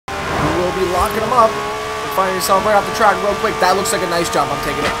you'll be locking them up and finding yourself right off the track real quick. That looks like a nice jump. I'm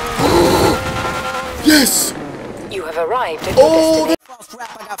taking it. Yes! You have arrived at your destination.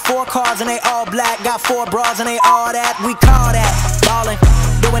 I got 4 cars and they all black. Got 4 bras and they all that. We call that ballin'.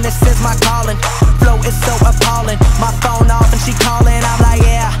 Doing this is my calling. Flow is so appalling. My phone off and she calling. I'm like,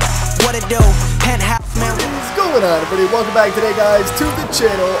 yeah, what it do? Penthouse man. What's going on, everybody? Welcome back today, guys, to the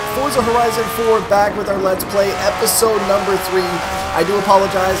channel. Forza Horizon 4 back with our Let's Play episode number 3. I do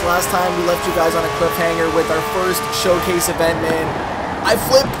apologize. Last time we left you guys on a cliffhanger with our first showcase event, man. I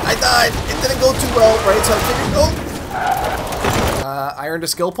flipped. I died. It didn't go too well, right? So I figured, oh. I earned a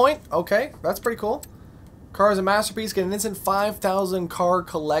skill point. Okay, that's pretty cool. Car is a masterpiece. Get an instant 5,000 car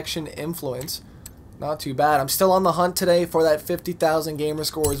collection influence. Not too bad. I'm still on the hunt today for that 50,000 gamer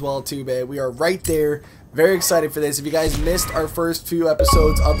score as well, too, babe. We are right there. Very excited for this. If you guys missed our first few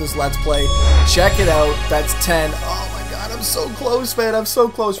episodes of this Let's Play, check it out. That's 10. Oh my god, I'm so close, man. I'm so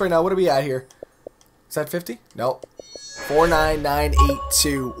close right now. What are we at here? Is that 50? Nope.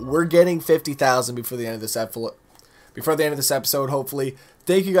 49982. We're getting 50,000 before the end of this episode. Before the end of this episode, hopefully.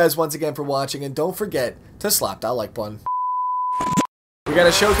 Thank you guys once again for watching, and don't forget to slap that like button. We got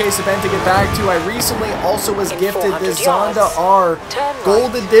a showcase event to get back to. I recently also was gifted this Zonda R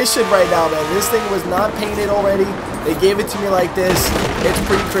Gold Edition right now, man. This thing was not painted already. They gave it to me like this. It's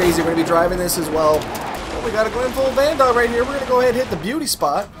pretty crazy. We're going to be driving this as well. Oh, we got a Glenville Van Dog right here. We're going to go ahead and hit the beauty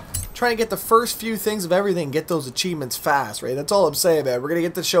spot. Try and get the first few things of everything. Get those achievements fast, right? That's all I'm saying, man. We're going to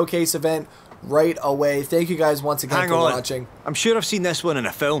get the showcase event right away. Thank you guys once again for watching. I'm sure I've seen this one in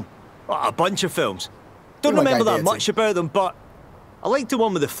a film. A bunch of films. Don't remember that much about them, but I like the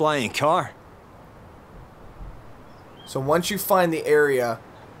one with the flying car. So once you find the area,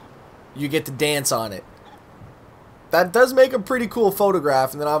 you get to dance on it. That does make a pretty cool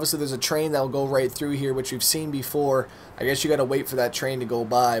photograph, and then obviously there's a train that will go right through here, which we've seen before. I guess you gotta wait for that train to go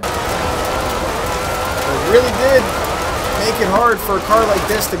by. But it really did make it hard for a car like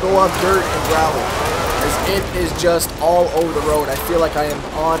this to go off dirt and gravel, as it is just all over the road. I feel like I am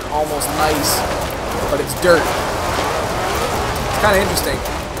on almost ice, but it's dirt. It's kind of interesting.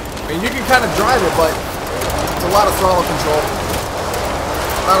 I mean, you can kind of drive it, but it's a lot of throttle control,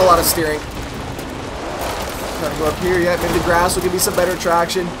 not a lot of steering. Trying to go up here, yeah, maybe the grass will give me some better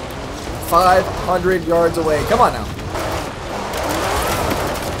traction. 500 yards away. Come on now.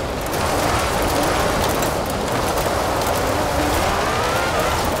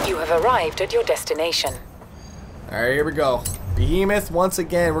 Arrived at your destination. Alright, here we go. Behemoth once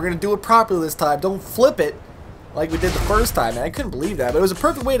again. We're going to do it properly this time. Don't flip it like we did the first time. Man, I couldn't believe that. But it was a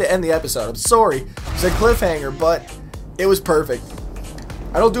perfect way to end the episode. I'm sorry. It's a cliffhanger, but it was perfect.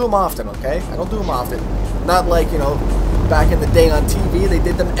 I don't do them often, okay? I don't do them often. Not like, you know, back in the day on TV. They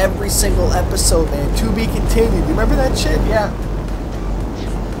did them every single episode, man. To be continued. You remember that shit? Yeah.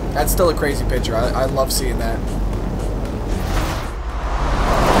 That's still a crazy picture. I love seeing that.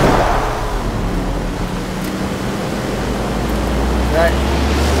 Right.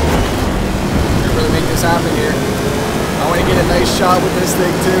 Gonna really make this happen here. I want to get a nice shot with this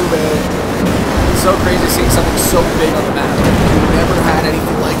thing too, man. It's so crazy seeing something so big on the map. We've never had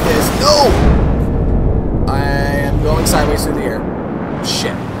anything like this. No! I am going sideways through the air.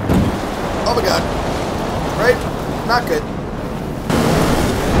 Shit. Oh my god. Right? Not good.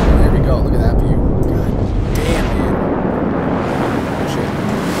 There we go. Look at that view. God damn, man. Shit.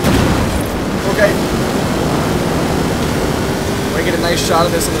 Okay. Get a nice shot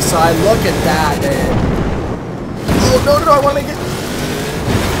of this on the side. Look at that, man. Oh, no, I want to make it.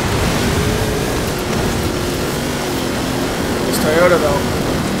 This Toyota, though.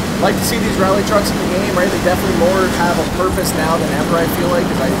 I like to see these rally trucks in the game, right? They definitely more have a purpose now than ever, I feel like.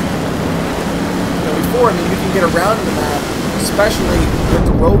 Because before, I mean, you can get around in the map, especially with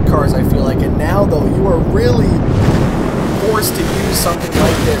the road cars, I feel like. And now, though, you are really forced to use something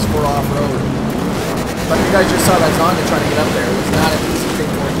like this for off-road. But you guys just saw that Zonda trying to get up there. It was not an easy thing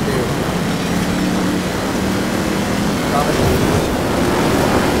for him to do.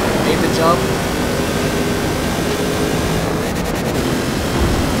 Made the jump.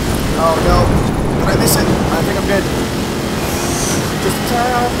 Oh no. Did I miss it? I think I'm good. Just in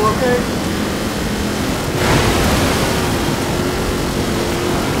time. We're okay.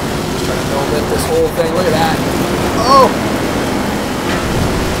 Just trying to no-lift this whole thing. Look at that. Oh!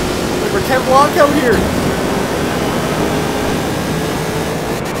 We're Ken Block out here.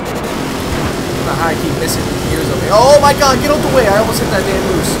 I don't know how I keep missing gears over here. Oh my god, get out the way. I almost hit that damn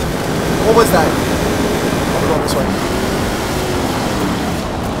moose. What was that? I'm going this way.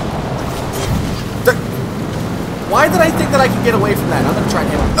 Why did I think that I could get away from that? I'm going to try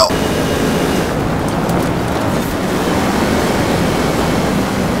and hit him. No!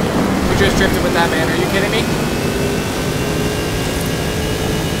 just drifted with that, man. Are you kidding me?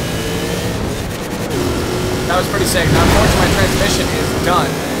 That was pretty sick. Now, unfortunately, my transmission is done.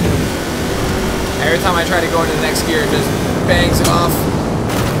 Every time I try to go into the next gear, it just bangs it off.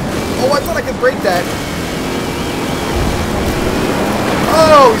 Oh, I thought I could break that.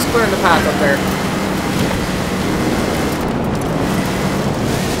 Oh, he's clearing the path up there.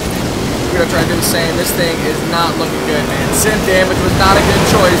 We're gonna try to do the same. This thing is not looking good, man. Sim damage was not a good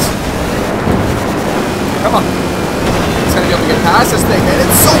choice. Come on. He's gonna be able to get past this thing, man.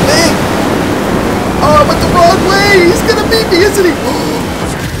 It's so big. Oh, I went the wrong way. He's gonna beat me, isn't he?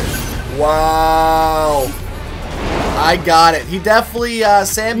 Wow. I got it. He definitely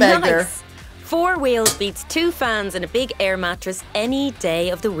sandbagged there. 4 wheels beats 2 fans and a big air mattress any day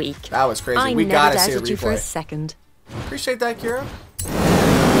of the week. That was crazy. I We never gotta see a doubted you for a replay. second. Appreciate that, Kira.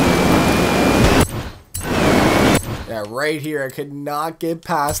 Yeah, right here. I could not get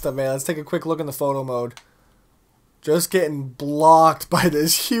past him, man. Let's take a quick look in the photo mode. Just getting blocked by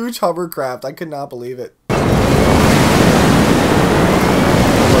this huge hovercraft. I could not believe it.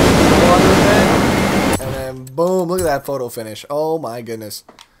 And then, boom. Look at that photo finish. Oh, my goodness.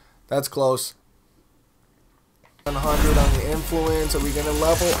 That's close. 100 on the influence. Are we going to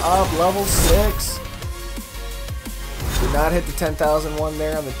level up? Level 6. Did not hit the 10,000 one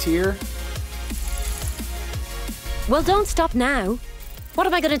there on the tier. Well, don't stop now. What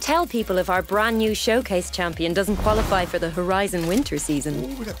am I going to tell people if our brand new showcase champion doesn't qualify for the Horizon winter season?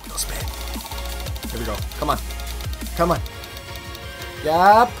 Ooh, we got wheel spin. Here we go. Come on. Come on.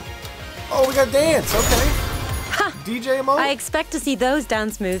 Yep. Oh, we got dance. Okay. Ha! DJ mode. I expect to see those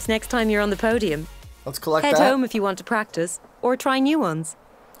dance moves next time you're on the podium. Let's collect Head that. home if you want to practice, or try new ones.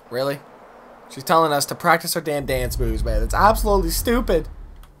 Really? She's telling us to practice our damn dance moves, man. That's absolutely stupid.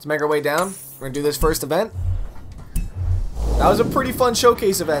 Let's make our way down. We're going to do this first event. That was a pretty fun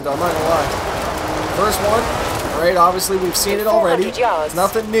showcase event, I'm not gonna lie. First one, right? Obviously, we've seen it already. It's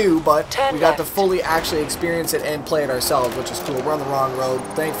nothing new, but we got to fully actually experience it and play it ourselves, which is cool. We're on the wrong road.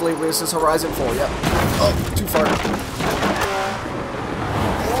 Thankfully, this is Horizon 4. Yep. Oh, too far.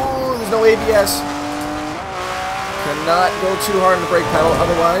 Oh, there's no ABS. Cannot go too hard on the brake pedal,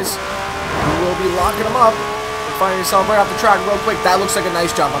 otherwise you will be locking them up and finding yourself right off the track real quick. That looks like a nice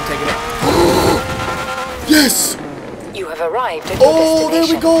jump. I'm taking it. Yes! You have arrived at your Oh, there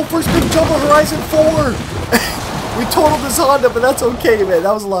we go. First big jump on Horizon 4. We totaled this Honda, but that's okay, man.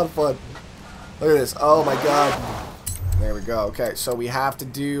 That was a lot of fun. Look at this. Oh, my God. There we go. Okay, so we have to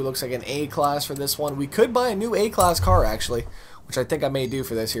do, looks like an A-Class for this one. We could buy a new A-Class car, actually, which I think I may do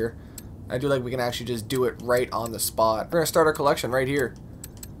for this here. I do like we can actually just do it right on the spot. We're going to start our collection right here.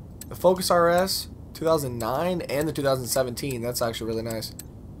 The Focus RS 2009 and the 2017. That's actually really nice.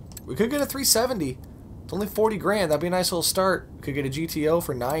 We could get a 370. It's only 40 grand. That'd be a nice little start. Could get a GTO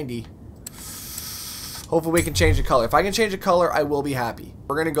for 90. Hopefully we can change the color. If I can change the color, I will be happy.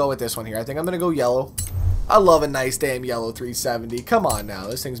 We're going to go with this one here. I think I'm going to go yellow. I love a nice damn yellow 370. Come on now.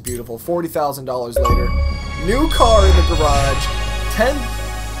 This thing's beautiful. $40,000 later. New car in the garage.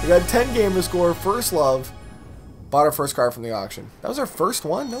 We got 10 gamer score. First love. Bought our first car from the auction. That was our first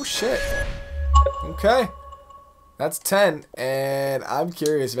one? No shit. Okay. That's 10, and I'm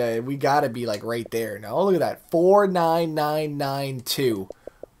curious, man. We gotta be like right there. Now look at that, 49992.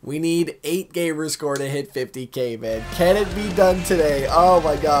 We need 8 gamer score to hit 50K, man. Can it be done today? Oh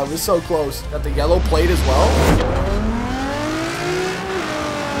my God, we're so close. Got the yellow plate as well.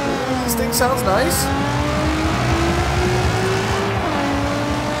 This thing sounds nice.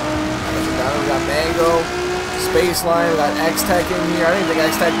 We got Mango, Spaceline. We got X-Tech in here. I don't even think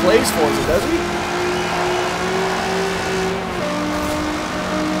X-Tech plays Forza, does he?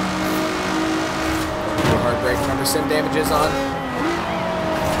 Break. Remember, sim damages on. Try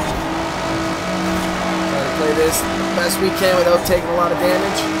to play this the best we can without taking a lot of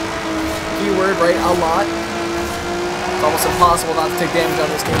damage. Keyword, right? A lot. It's almost impossible not to take damage on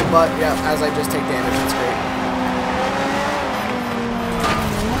this game, but yeah, as I just take damage, it's great.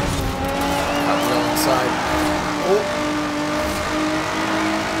 Got real inside. Oh.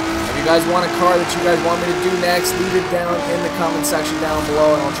 If you guys want a car that you guys want me to do next, leave it down in the comment section down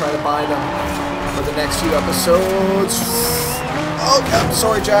below, and I'll try to buy them for the next few episodes. Oh, yeah,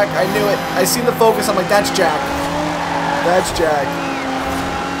 sorry, Jack. I knew it. I seen the focus. I'm like, that's Jack. That's Jack.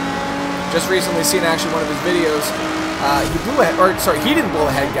 Just recently seen actually one of his videos. He blew a, or sorry, he didn't blow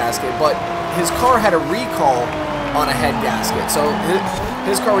a head gasket, but his car had a recall on a head gasket. So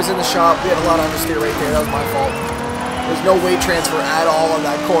his car was in the shop. We had a lot of understeer right there. That was my fault. There's no weight transfer at all on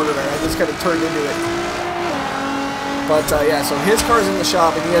that corner there. I just kind of turned into it. But yeah, so his car's in the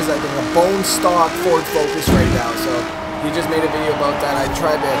shop, and he has like a bone stock Ford Focus right now. So he just made a video about that. I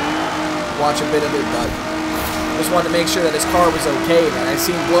tried to watch a bit of it, but I just wanted to make sure that his car was okay, man. I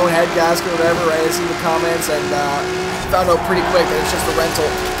seen blown head gasket or whatever, right? I seen the comments and found out pretty quick that it's just a rental.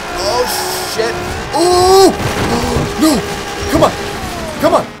 Oh, shit. Ooh! No! Come on!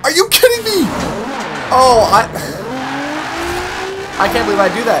 Come on! Are you kidding me? Oh, I can't believe I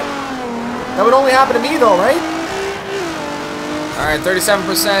do that. That would only happen to me, though, right? Alright,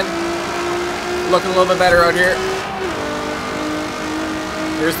 37%. Looking a little bit better out here.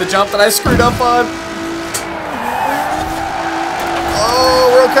 Here's the jump that I screwed up on. Oh,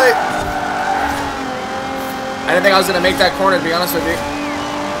 we're okay. I didn't think I was going to make that corner, to be honest with you.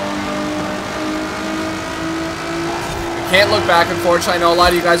 I can't look back, unfortunately. I know a lot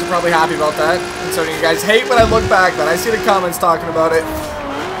of you guys are probably happy about that. And so do you guys hate when I look back, but I see the comments talking about it.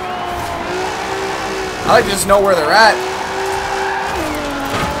 I like to just know where they're at.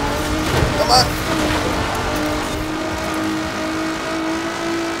 Come on.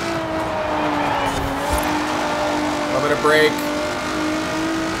 A little bit of brake.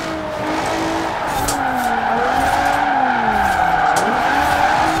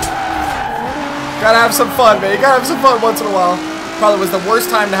 Gotta have some fun, man. You gotta have some fun once in a while. Probably was the worst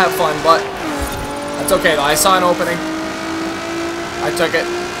time to have fun, but that's okay though. I saw an opening. I took it.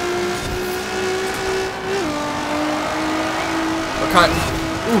 We're cutting.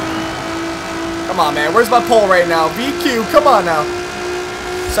 Ooh. Come on, man. Where's my pole right now? VQ, come on now.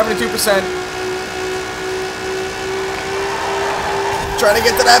 72%. Trying to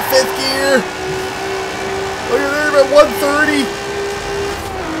get to that 5th gear. Look at there, at 130.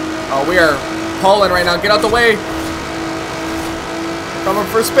 Oh, we are pulling right now. Get out the way. Coming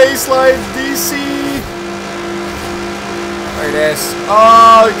for space line, DC. There it is.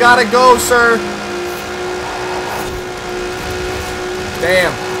 Oh, you gotta go, sir.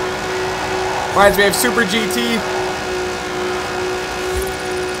 Damn. Reminds me of Super GT.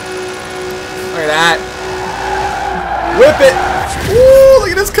 Look at that. Whip it. Ooh,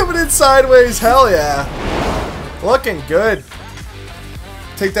 look at this coming in sideways. Hell yeah. Looking good.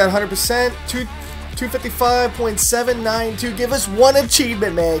 Take that 100%. 255.792. Give us one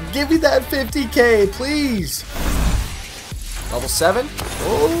achievement, man. Give me that 50K, please. Level 7.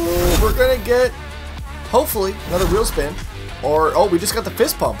 Oh, we're going to get, hopefully, another wheel spin. Or, oh, we just got the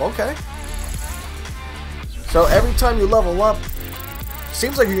fist pump. Okay. So every time you level up,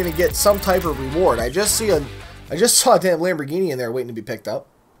 seems like you're going to get some type of reward. I just saw a damn Lamborghini in there waiting to be picked up.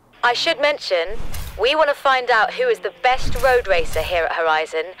 I should mention, we want to find out who is the best road racer here at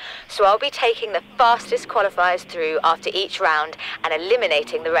Horizon, so I'll be taking the fastest qualifiers through after each round and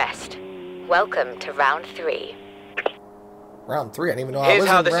eliminating the rest. Welcome to round 3. Round 3? I didn't even know Here's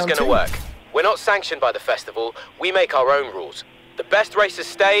how this is going to work. We're not sanctioned by the festival, we make our own rules. The best racers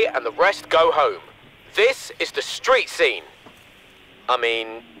stay and the rest go home. This is the street scene. I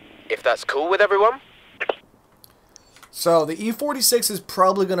mean, if that's cool with everyone? So the E46 is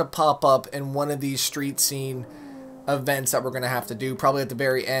probably going to pop up in one of these street scene events that we're going to have to do, probably at the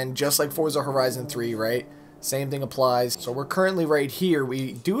very end, just like Forza Horizon 3, right? Same thing applies. So we're currently right here.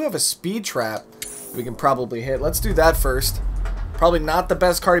 We do have a speed trap we can probably hit. Let's do that first. Probably not the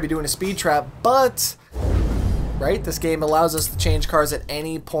best car to be doing a speed trap, but, right, this game allows us to change cars at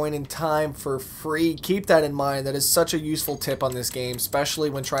any point in time for free. Keep that in mind. That is such a useful tip on this game, especially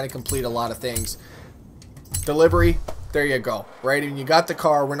when trying to complete a lot of things. Delivery. There you go, right? And you got the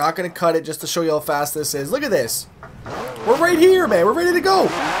car. We're not going to cut it just to show you how fast this is. Look at this. We're right here, man. We're ready to go.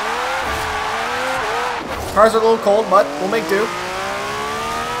 Cars are a little cold, but we'll make do.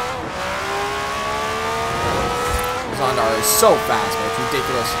 Zondar is so fast, man. It's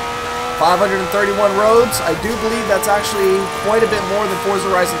ridiculous. 531 roads. I do believe that's actually quite a bit more than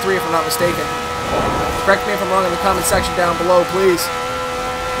Forza Horizon 3, if I'm not mistaken. Correct me if I'm wrong in the comment section down below, please.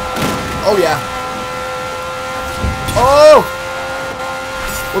 Oh, yeah. Oh!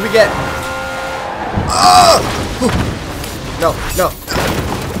 What'd we get? Oh! No, no.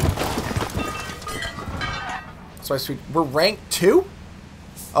 So sweet. We're ranked 2?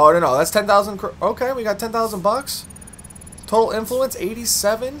 Oh, no. That's 10,000. Okay, we got 10,000 bucks. Total influence,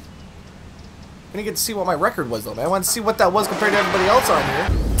 87. I didn't get to see what my record was, though, man. I wanted to see what that was compared to everybody else on here.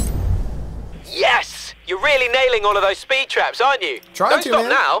 Yes! You're really nailing all of those speed traps, aren't you? Don't stop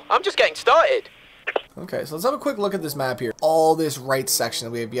now. I'm just getting started. Okay, so let's have a quick look at this map here. All this right section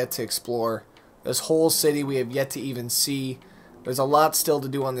that we have yet to explore. This whole city we have yet to even see. There's a lot still to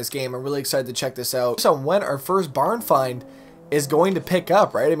do on this game. I'm really excited to check this out. So when our first barn find is going to pick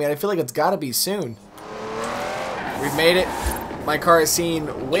up, right? I mean, I feel like it's got to be soon. We've made it. My car has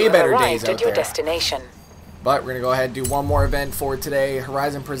seen way better days out there. Your destination. But we're going to go ahead and do one more event for today.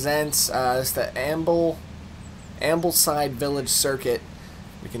 Horizon presents it's the Ambleside Village Circuit.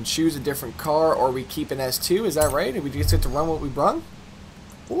 We can choose a different car, or we keep an S2. Is that right? And we just get to run what we brung?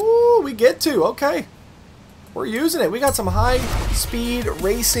 Ooh, we get to. Okay. We're using it. We got some high-speed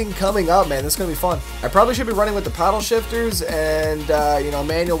racing coming up, man. This is going to be fun. I probably should be running with the paddle shifters and, you know,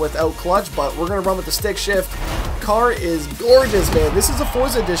 manual without clutch, but we're going to run with the stick shift. Car is gorgeous, man. This is a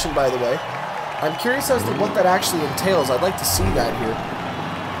Forza edition, by the way. I'm curious as to what that actually entails. I'd like to see that here.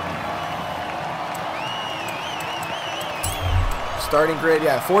 Starting grid,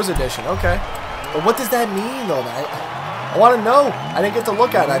 yeah, Forza edition, okay. But what does that mean, though, man? I want to know. I didn't get to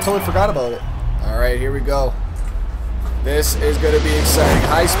look at it. I totally forgot about it. All right, here we go. This is going to be exciting.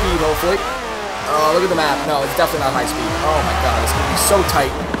 High speed, hopefully. Oh, look at the map. No, it's definitely not high speed. Oh, my God. It's going to be so tight.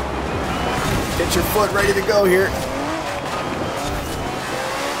 Get your foot ready to go here.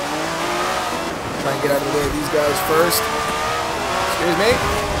 Try and get out of the way of these guys first. Excuse me.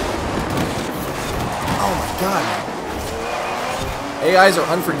 Oh, my God. AIs are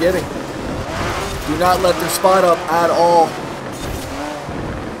unforgiving. Do not let their spot up at all.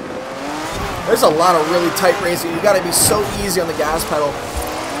 There's a lot of really tight racing. You got to be so easy on the gas pedal.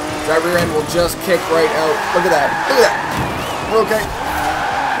 Drive rear end will just kick right out. Look at that. Look at that. We're okay.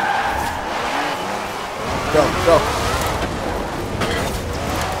 Go, go.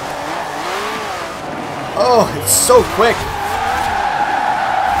 Oh, it's so quick.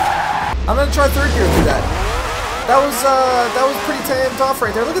 I'm gonna try third gear through that. That was pretty tough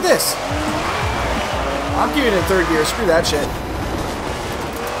right there. Look at this. I'm keeping it in third gear. Screw that shit.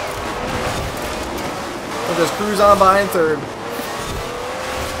 We'll just cruise on by in third.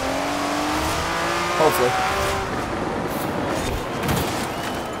 Hopefully.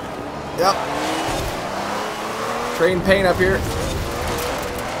 Yep. Trading paint up here.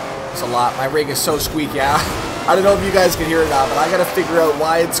 It's a lot. My rig is so squeaky. I don't know if you guys can hear it now, but I gotta figure out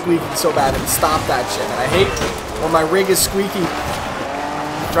why it's squeaking so bad and stop that shit. And I hate when my rig is squeaky.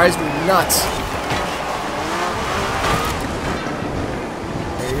 It drives me nuts.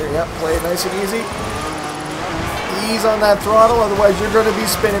 Right here, yep. Play it nice and easy. Ease on that throttle, otherwise you're going to be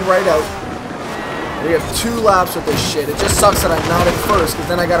spinning right out. We have 2 laps with this shit. It just sucks that I'm not at first, because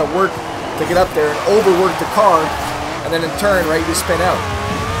then I got to work to get up there and overwork the car, and then in turn, right, you spin out.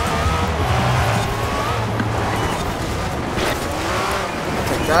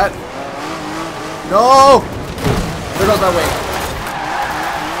 Take that. No! There goes my wing.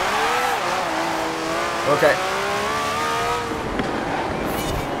 Okay.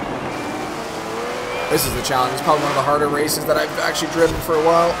 This is the challenge. It's probably one of the harder races that I've actually driven for a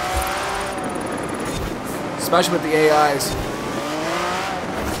while. Especially with the AIs.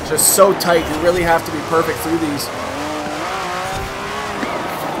 It's just so tight. You really have to be perfect through these.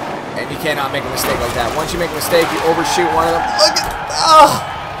 And you cannot make a mistake like that. Once you make a mistake, you overshoot one of them. Look at...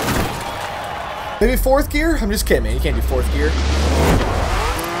 Maybe 4th gear? I'm just kidding, man. You can't do 4th gear.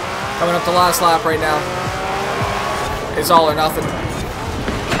 Coming up the last lap right now. It's all or nothing.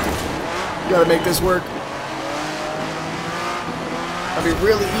 Gotta make this work. I'll be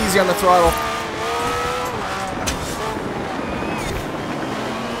really easy on the throttle.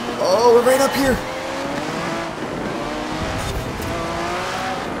 Oh, we're right up here.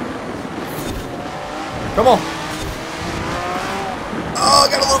 Come on. Oh, I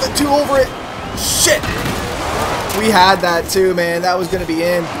got a little bit too over it. Shit. We had that too, man. That was gonna be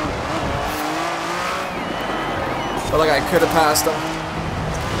in. But like I could have passed them.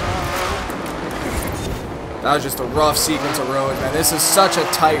 That was just a rough sequence of roads, man. This is such a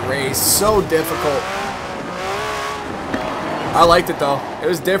tight race. So difficult. I liked it, though. It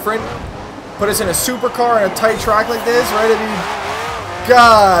was different. Put us in a supercar on a tight track like this, right? I mean,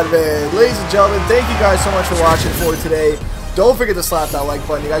 God, man. Ladies and gentlemen, thank you guys so much for watching for today. Don't forget to slap that like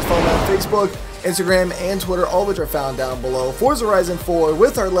button. You guys follow me on Facebook, Instagram, and Twitter, all of which are found down below. Forza Horizon 4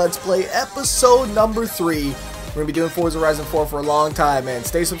 with our Let's Play episode number 3. We're going to be doing Forza Horizon 4 for a long time, man.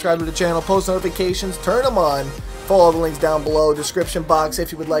 Stay subscribed to the channel, post notifications, turn them on. Follow all the links down below, description box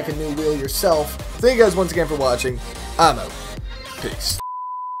if you would like a new wheel yourself. Thank you guys once again for watching. I'm out. Peace.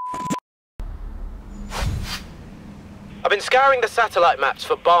 I've been scouring the satellite maps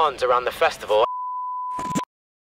for barns around the festival.